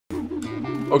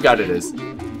Oh god, it is.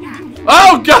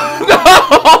 Oh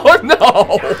god, no,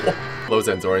 no! Hello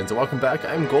XanZorians and welcome back.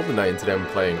 I'm GoldenKnite and today I'm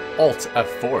playing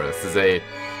AltF4. This is a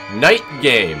knight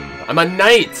game. I'm a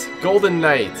knight! Golden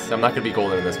Knight. I'm not gonna be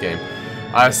golden in this game.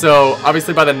 So,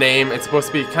 obviously by the name, it's supposed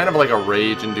to be kind of like a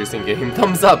rage-inducing game.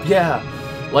 Thumbs up, yeah!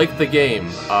 Like the game.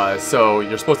 So,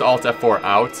 you're supposed to AltF4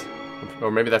 out.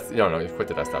 Or maybe that's... No, you quit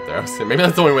the desktop there. Maybe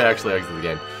that's the only way to actually exit the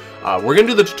game. We're gonna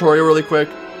do the tutorial really quick.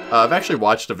 I've actually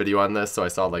watched a video on this, so I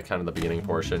saw like kind of the beginning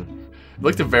portion. It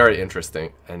looked very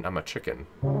interesting. And I'm a chicken.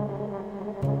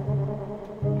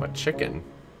 I'm a chicken.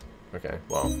 Okay,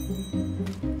 well.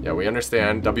 Yeah, we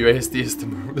understand. WASD is to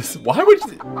move this. Why would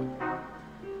you...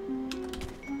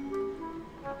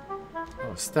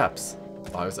 Oh, steps.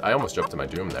 Oh, I almost jumped to my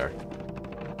doom there.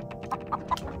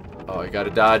 Oh, I gotta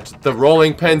dodge the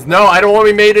rolling pins. No, I don't want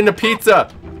to be made into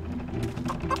pizza.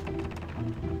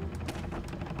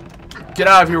 Get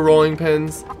out of here, rolling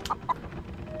pins.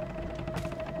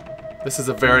 This is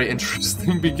a very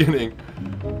interesting beginning.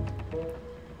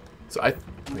 So wait,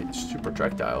 shoot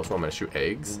projectiles. Well, I'm gonna shoot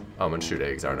eggs. Oh, I'm gonna shoot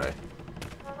eggs, aren't I?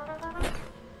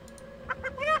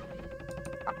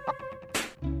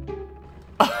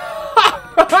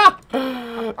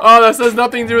 Oh, that has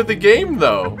nothing to do with the game,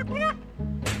 though.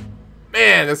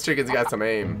 Man, this chicken's got some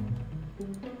aim.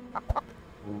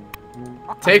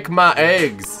 Take my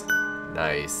eggs.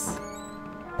 Nice.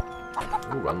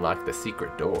 Ooh, unlock the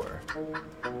secret door.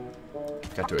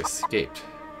 Got to escape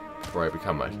before I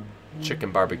become a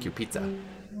chicken barbecue pizza.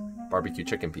 Barbecue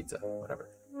chicken pizza, whatever.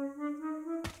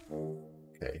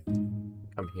 Okay,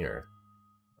 come here.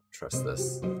 Trust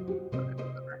this.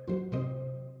 Whatever.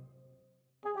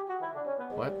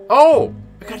 What? Oh!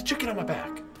 I got a chicken on my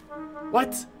back.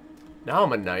 What? Now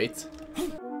I'm a knight.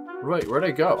 Right, where'd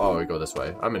I go? Oh, I go this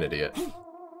way. I'm an idiot.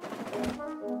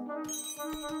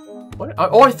 What?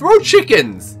 Oh, I throw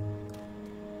chickens!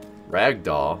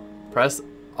 Ragdoll. Press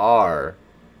R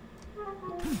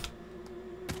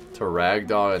to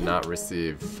ragdoll and not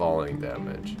receive falling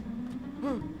damage.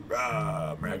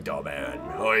 Ragdoll man.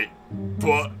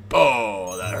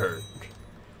 Oh, that hurt.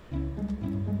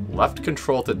 Left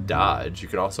control to dodge. You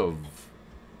can also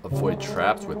avoid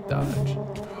traps with dodge.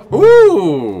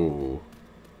 Ooh!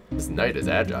 This knight is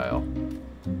agile.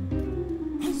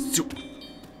 Soup.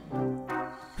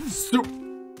 Soup.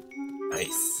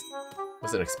 Nice.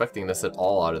 Wasn't expecting this at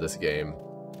all out of this game.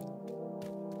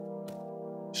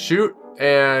 Shoot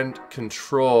and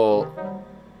control.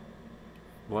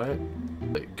 What?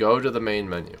 Go to the main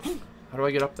menu. How do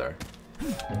I get up there?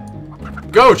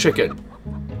 Go, chicken!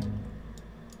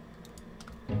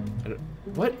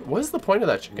 What is the point of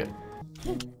that chicken?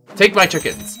 Take my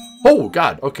chickens! Oh,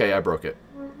 God. Okay, I broke it.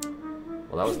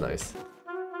 Well, that was nice.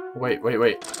 Wait.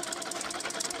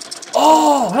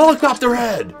 Oh, helicopter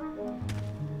head!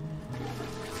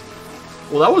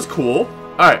 Well, that was cool.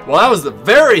 Alright, well, that was a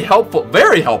very helpful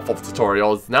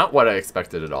tutorial. It's not what I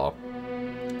expected at all.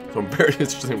 So I'm very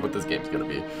interested in what this game's gonna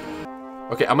be.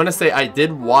 Okay, I'm gonna say I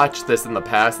did watch this in the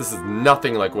past. This is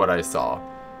nothing like what I saw.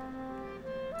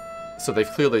 So they've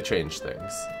clearly changed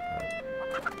things.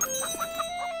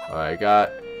 Alright, I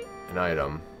got an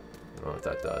item. I don't know what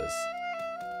that does.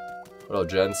 Hello,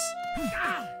 gents.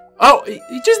 Oh,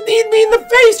 he just kneed me in the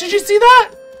face! Did you see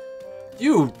that?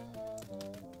 You...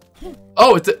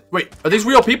 Oh, wait, are these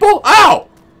real people? Ow!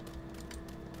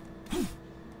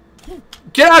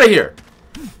 Get out of here!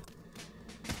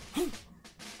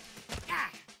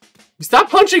 Stop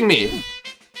punching me!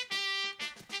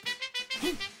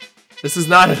 This is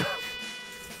not enough.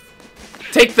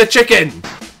 Take the chicken!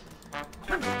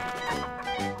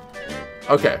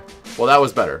 Okay, well that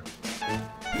was better.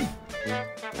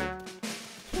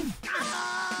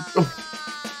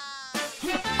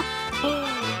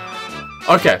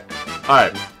 Okay,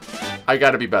 alright. I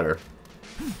gotta be better.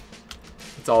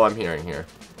 That's all I'm hearing here.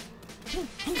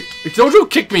 Don't you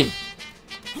kick me!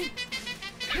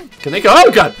 Can they go?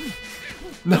 Oh god!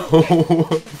 No!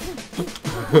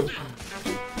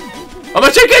 I'm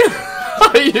a chicken!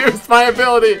 I used my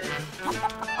ability!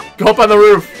 Go up on the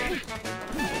roof!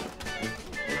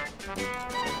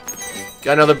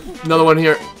 Got another one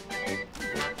here.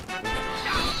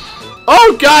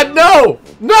 Oh god, no!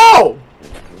 No!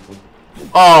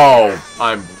 Oh,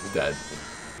 I'm dead.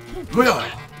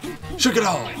 Shook it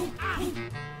all.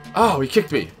 Oh, he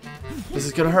kicked me. This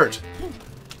is gonna hurt.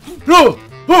 No!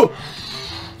 Oh!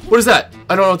 What is that?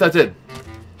 I don't know what that did.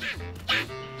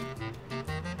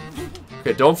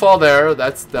 Okay, don't fall there.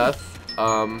 That's death.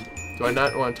 Do I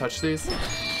not want to touch these?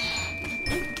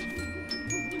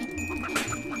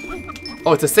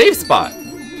 Oh, it's a safe spot.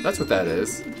 That's what that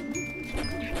is.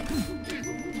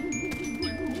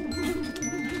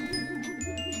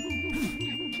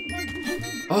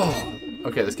 Oh,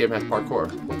 okay, this game has parkour.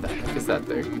 What the heck is that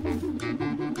thing?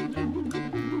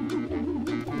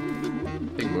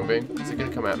 Thing moving? Is it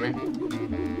gonna come at me?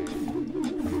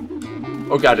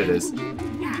 Oh god, it is.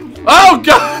 Oh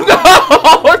god!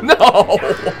 No! No!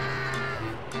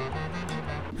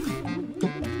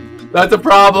 That's a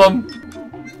problem.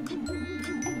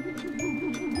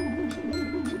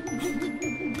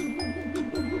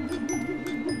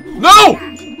 No!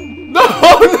 No!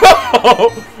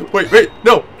 No! Wait, wait,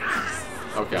 no!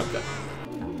 Okay, I'm dead.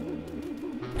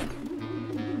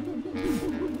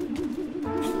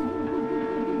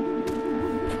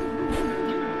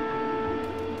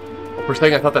 For a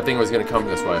second, I thought that thing was gonna come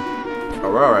this way.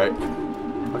 Oh, we're alright.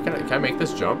 Can I make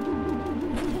this jump?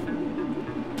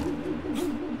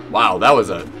 Wow, that was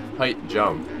a tight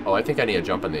jump. Oh, I think I need to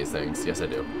jump on these things. Yes, I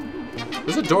do.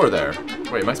 There's a door there.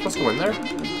 Wait, am I supposed to go in there?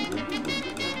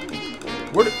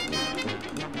 Who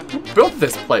built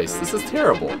this place? This is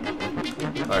terrible.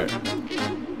 Alright.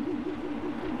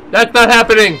 That's not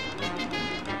happening!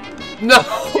 No!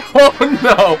 Oh,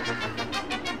 no!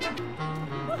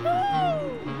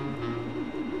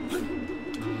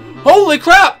 Holy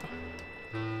crap!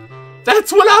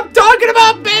 That's what I'm talking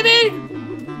about, baby!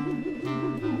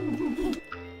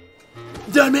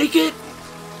 Did I make it?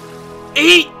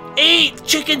 8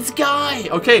 chicken sky!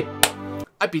 Okay,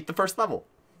 I beat the first level.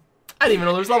 I didn't even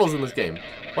know there's levels in this game.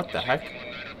 What the heck?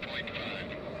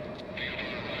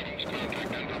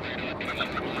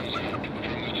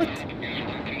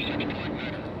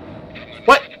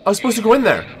 What? I was supposed to go in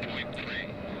there.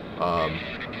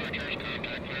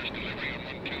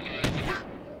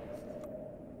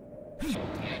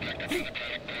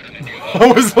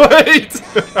 I was late!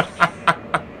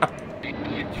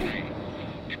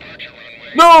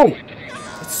 No!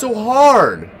 It's so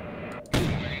hard!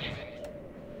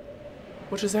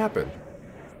 What just happened?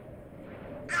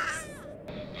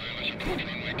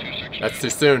 That's too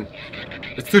soon.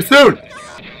 It's too soon!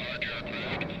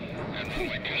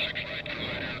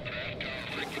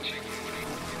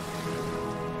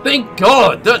 Thank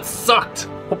God! That sucked!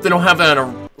 Hope they don't have that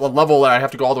on a level that I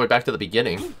have to go all the way back to the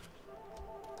beginning.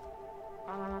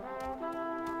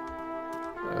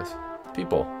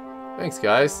 People. Thanks,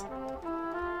 guys.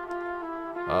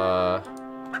 Go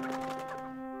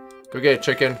get it,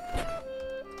 chicken.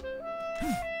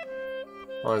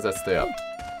 As long as that stay up.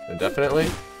 Indefinitely?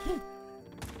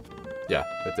 Yeah,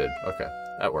 it did. Okay,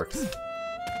 that works.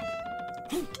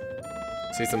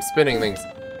 See some spinning things.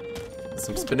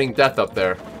 Some spinning death up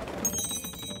there.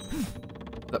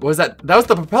 What was that? That was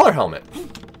the propeller helmet.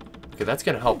 Okay, that's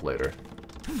gonna help later.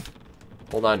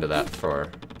 Hold on to that for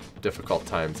difficult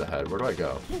times ahead. Where do I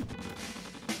go?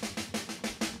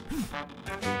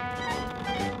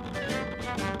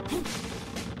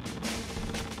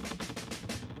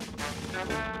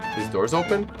 These doors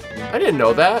open? I didn't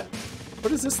know that.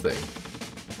 What is this thing?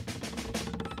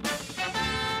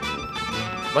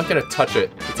 I'm not gonna touch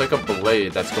it. It's like a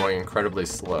blade that's going incredibly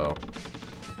slow.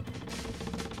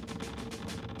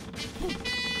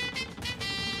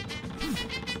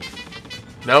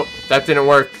 Nope, that didn't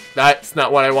work. That's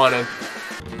not what I wanted.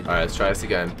 Alright, let's try this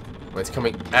again. When it's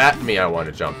coming at me, I want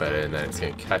to jump at it, and then it's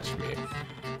gonna catch me.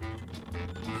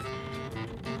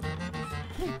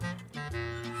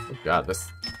 Oh god,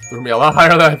 this threw me a lot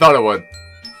higher than I thought it would.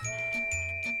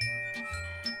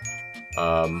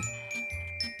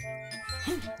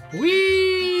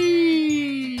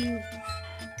 Whee! Where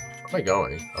am I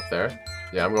going? Up there?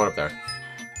 Yeah, I'm going up there.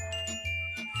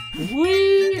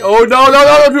 Whee! Oh no, no,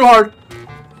 no, no, too hard!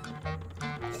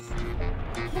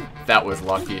 That was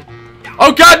lucky.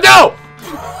 Oh god, no!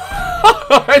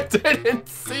 I didn't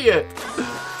see it.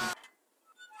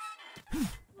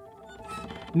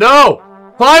 No!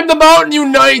 Climb the mountain, you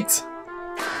knight!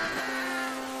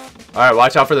 Alright,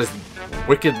 watch out for this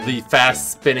wickedly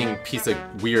fast spinning piece of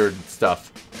weird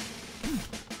stuff.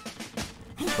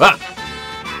 Ah!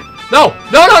 No!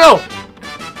 No, no, no!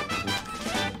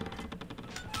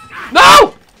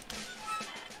 No!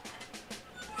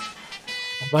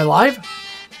 Am I alive?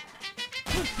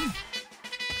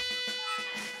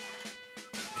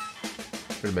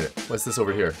 Wait a minute. What's this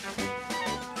over here?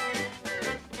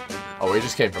 Oh, we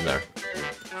just came from there.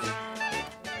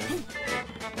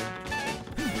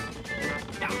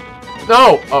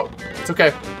 No! Oh, it's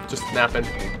okay. Just napping.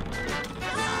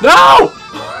 No!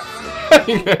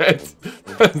 Dang it!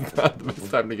 That's not the best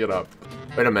time to get up.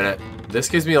 Wait a minute. This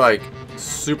gives me, like,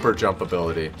 super jump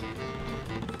ability.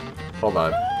 Hold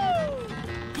on.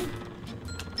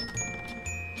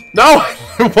 No!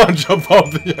 I want to jump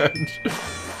off the edge.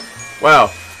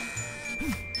 Wow.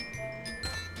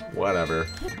 Whatever.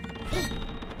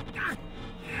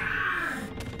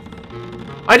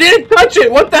 I didn't touch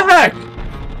it! What the heck?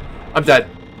 I'm dead.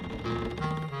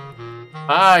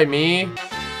 Hi, me.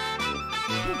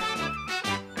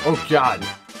 Oh, God.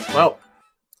 Well.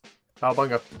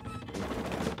 Cowabunga.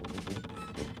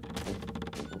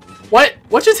 What?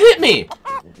 What just hit me?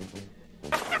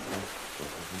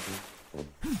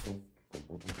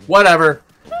 Whatever.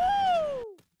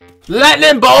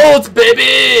 Lightning bolts,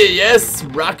 baby! Yes,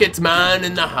 Rocket Man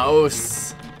in the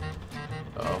house.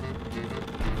 Uh-oh.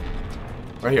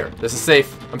 Right here. This is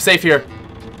safe. I'm safe here.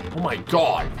 Oh my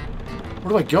god. Where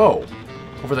do I go?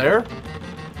 Over there?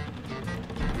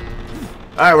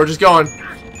 Alright, we're just going.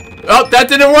 Oh, that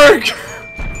didn't work!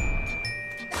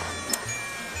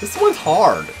 This one's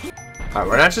hard. Alright,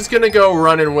 we're not just gonna go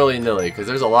running willy-nilly, because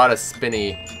there's a lot of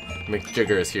spinny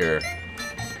McJiggers here.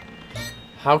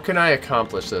 How can I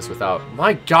accomplish this without...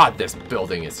 My god, this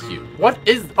building is huge. What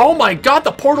is... Oh my god,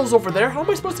 the portal's over there? How am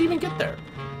I supposed to even get there?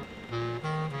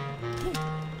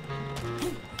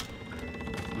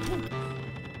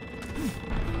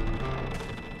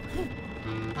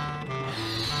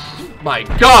 My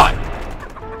god!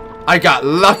 I got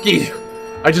lucky!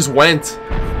 I just went.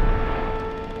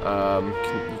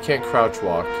 You can't crouch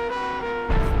walk.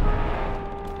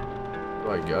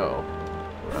 Where do I go?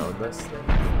 Around this thing?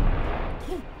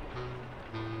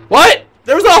 What?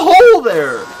 There's a hole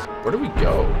there! Where do we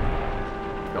go?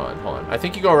 Hold on. I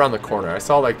think you go around the corner. I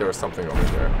saw like there was something over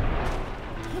there.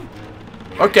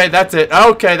 Okay, that's it.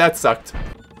 Okay, that sucked.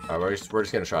 Alright, we're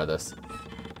just gonna try this.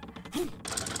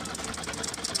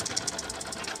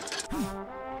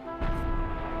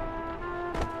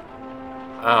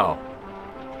 Ow.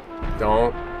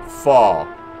 Don't fall.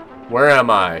 Where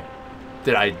am I?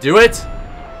 Did I do it?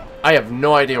 I have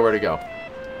no idea where to go.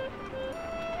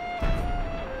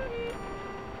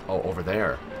 Oh, over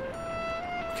there.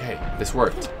 Okay, this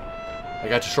worked. I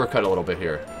got to shortcut a little bit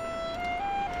here.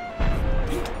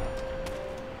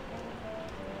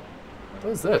 What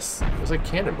is this? There's like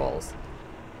cannonballs.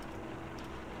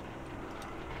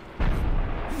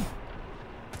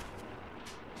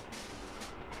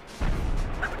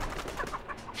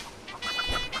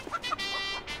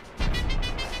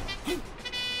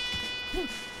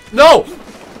 No!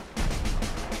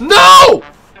 No!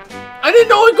 I didn't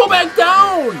know I'd go back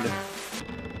down!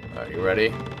 Alright, you ready?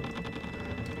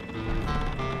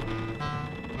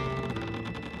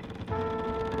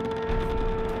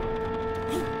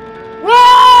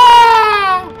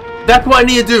 Wah! That's what I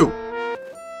need to do!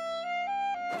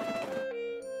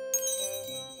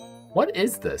 What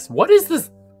is this? What is this?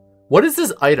 What is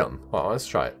this item? Oh, let's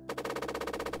try it.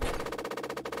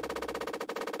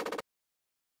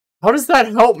 How does that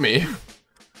help me?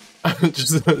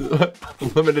 Just a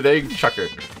limited egg chucker.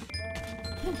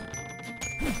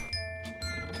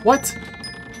 What?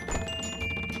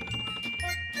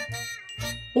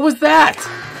 What was that?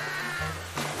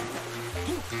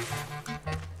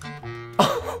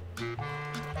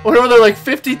 What over there like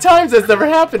 50 times? That's never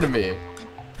happened to me.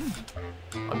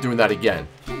 I'm doing that again.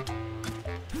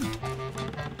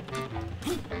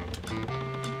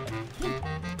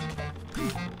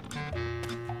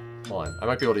 Hold on, I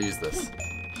might be able to use this.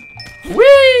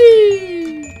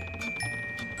 Whee!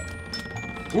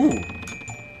 Ooh,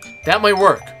 that might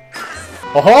work.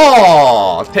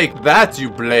 Oh, take that, you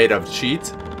blade of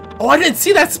cheat. Oh, I didn't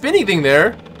see that spinny thing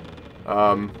there.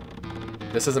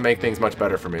 This doesn't make things much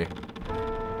better for me.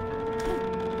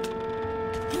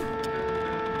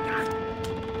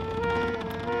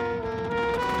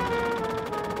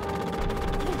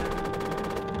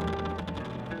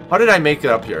 How did I make it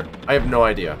up here? I have no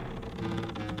idea.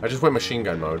 I just went machine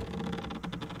gun mode.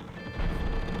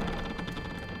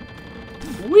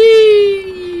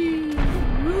 Whee!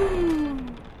 Woo!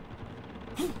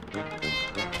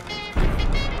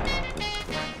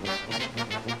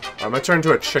 I'm gonna turn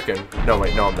into a chicken. No,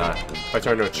 wait, no, I'm not. If I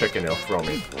turn into a chicken, it'll throw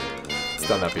me. It's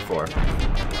done that before.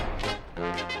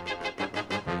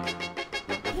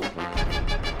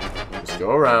 Just go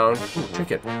around. Ooh,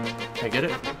 chicken. Can I get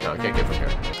it? No, I can't get from here.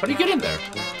 How do you get in there?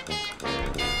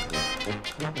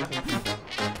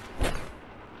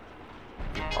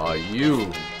 Aw,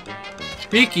 you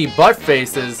cheeky butt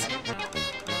faces.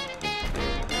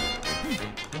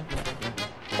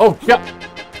 Oh, yeah.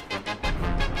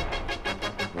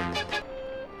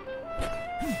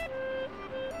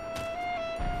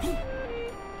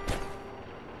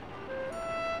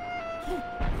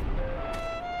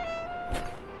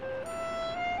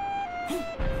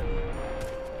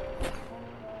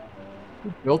 Who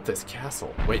built this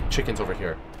castle? Wait, chicken's over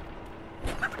here.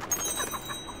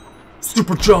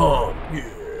 Super jump! Yeah!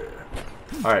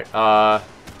 Alright, I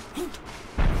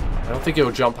don't think it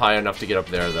will jump high enough to get up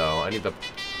there, though. I need the...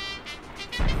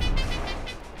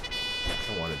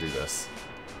 do this.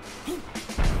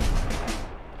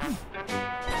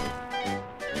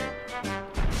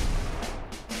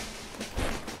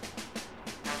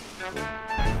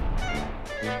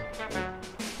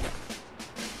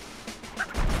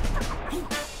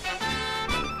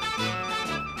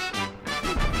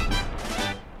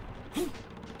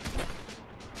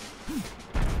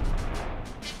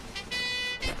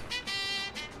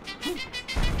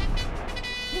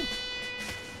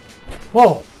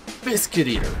 Whoa! Biscuit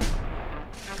eater!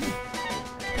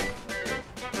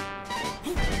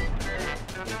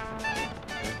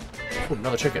 Ooh,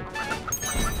 another chicken.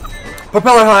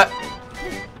 Propeller hat!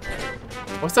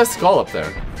 What's that skull up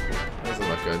there? That doesn't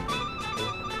look good.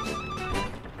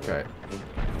 Okay.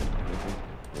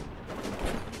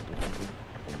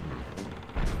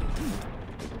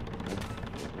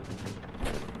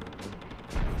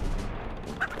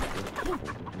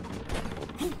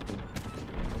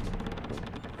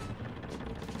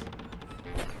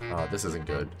 Oh, this isn't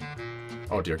good.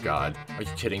 Oh dear God. Are you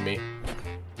kidding me?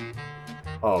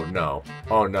 Oh no.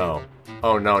 Oh no.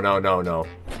 Oh no, no, no, no.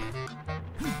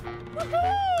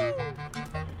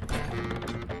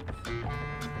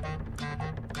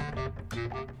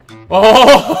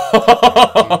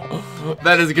 Oh!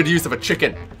 That is a good use of a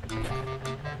chicken.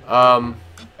 Where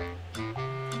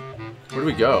do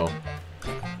we go?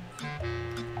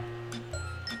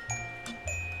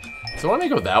 So I want to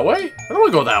go that way? I don't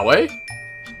want to go that way.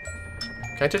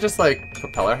 Can't I just, like,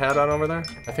 propeller hat on over there?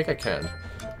 I think I can.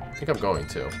 I think I'm going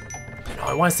to. No,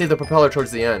 I want to save the propeller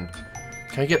towards the end.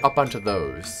 Can I get up onto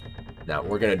those? No,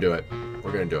 we're gonna do it.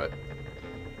 We're gonna do it.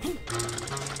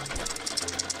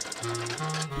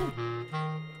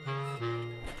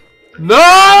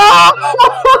 No!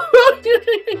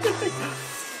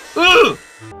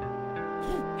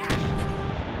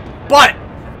 But!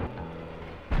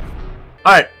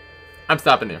 Alright. I'm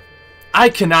stopping here. I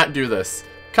cannot do this.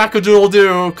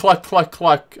 Cock-a-doodle-doo, cluck, cluck,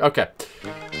 cluck. Okay.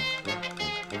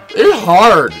 It's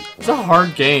hard. It's a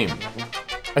hard game.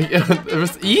 It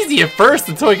was easy at first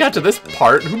until we got to this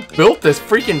part. Who built this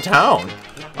freaking town?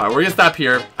 Alright, we're gonna stop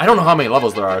here. I don't know how many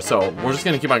levels there are, so we're just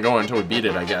gonna keep on going until we beat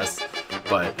it, I guess.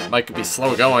 But it might be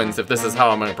slow goings if this is how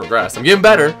I'm gonna progress. I'm getting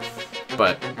better,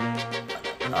 but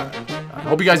I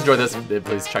hope you guys enjoyed this.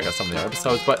 Please check out some of the other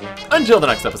episodes. But until the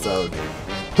next episode,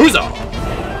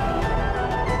 huzzah!